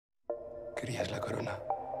Querías la corona.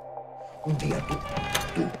 Un día tú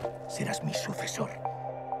serás mi sucesor.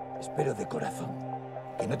 Espero de corazón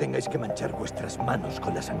que no tengáis que manchar vuestras manos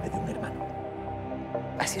con la sangre de un hermano.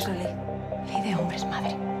 Así es la ley. Ley de hombres,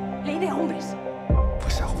 madre. Ley de hombres.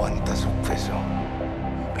 Pues aguanta su peso.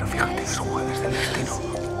 Pero fíjate los jueves del destino.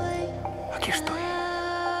 Aquí estoy.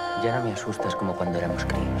 Ya no me asustas como cuando éramos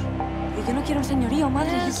críos. Pero yo no quiero un señorío,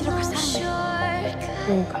 madre. Yo quiero casarme.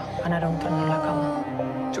 Nunca ganará un trono en la cama.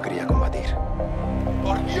 Yo quería combatir.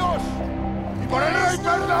 ¡Por Dios! ¡Y por el rey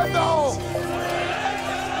Fernando!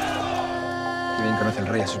 Qué bien conoce el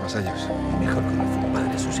rey a sus vasallos. Y mejor conoce un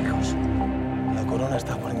padre a sus hijos. La corona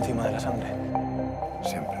está por encima de la sangre.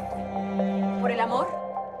 Siempre. Por el amor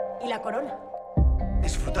y la corona.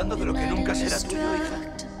 Disfrutando de lo que nunca será tuyo, hija.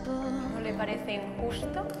 ¿No le parece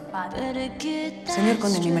injusto, padre? Señor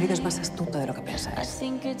conde, mi marido es más astuto de lo que pensáis.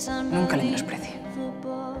 Nunca le menosprecie.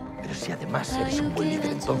 Pero si además eres un buen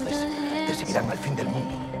líder, entonces te seguirán al fin del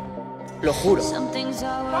mundo. Lo juro.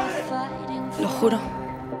 Lo juro.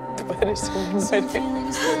 Eres un serio.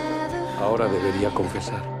 Ahora debería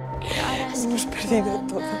confesar. Hemos perdido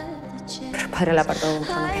todo. Pero padre le ha apartado de un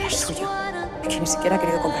trono que era suyo. Y que ni siquiera ha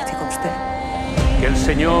querido compartir con usted. Que el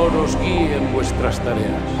Señor os guíe en vuestras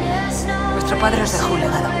tareas. Vuestro padre os dejó un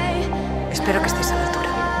legado. Espero que estéis a la altura.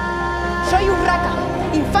 Soy Urraca,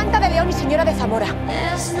 infanta de León y señora de Zamora.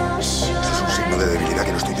 Eso es un signo de debilidad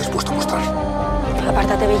que no estoy dispuesto a mostrar.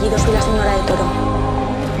 Apártate, Bellido, soy la señora de Toro.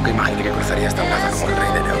 Nunca imaginé que cruzaría esta plaza como el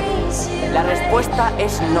rey de León. La respuesta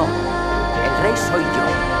es no. El rey soy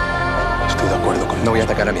yo. Estoy de acuerdo con... No voy a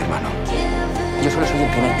atacar a mi hermano. Yo solo soy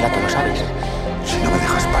el primer plato, ¿lo sabes? Si no me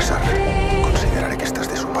dejas pasar, consideraré que estás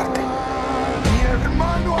de su parte. ¡Mi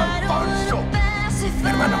hermano Alfonso! Mi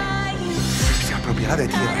hermano se apropiará de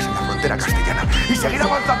tierras en la frontera castellana y seguirá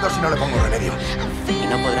avanzando si no le pongo remedio. Y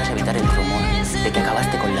no podrás evitar el rumor de que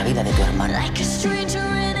acabaste con la vida de tu hermano.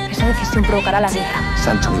 Esa decisión provocará la guerra.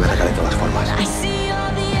 Sancho me iba a atacar de todas formas.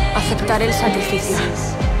 Aceptaré el sacrificio.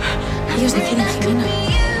 Ellos deciden, Jelena.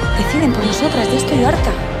 Deciden por nosotras, de esto y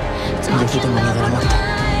harta. Yo sí tengo miedo a la muerte.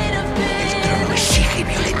 El trono exige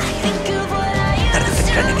violencia. Tarde o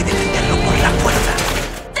temprano hay que defenderlo por la fuerza.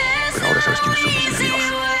 Pero ahora sabes quiénes son mis enemigos.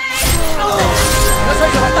 ¡No soy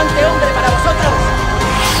lo bastante hombre para vosotros!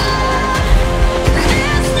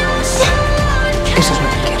 Eso es lo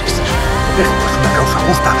que quieres. Pues una causa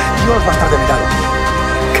justa. Dios va a estar de mi lado.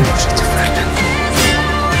 ¿Qué hemos hecho, Fernando?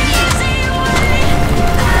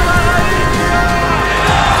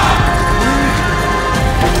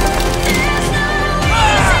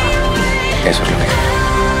 Eso es lo que quiero.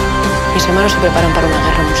 Mis hermanos se preparan para una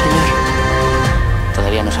guerra, monseñor.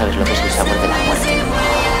 Todavía no sabes lo que es el sabor de la muerte.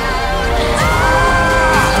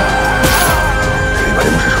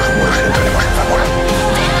 Derribaremos esos muros y entraremos en Zamora.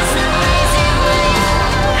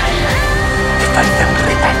 Te faltan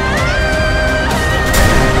retaños.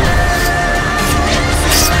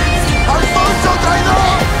 ¡Alfonso,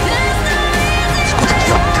 traidor! Escucha,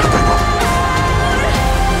 tío, te lo prohíbo.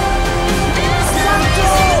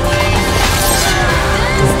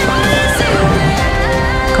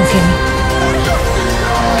 Confía en mí.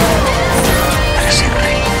 Para ser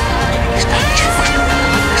rey, está dispuesto a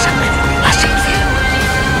derramar la sangre de mi más infiel.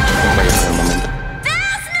 No vaya a ser el momento.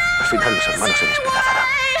 Al final los hermanos se despedazarán.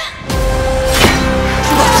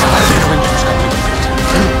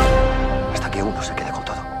 Hasta que uno se quede con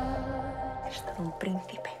todo. Eres todo un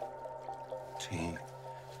príncipe. Sí,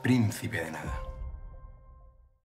 príncipe de nada.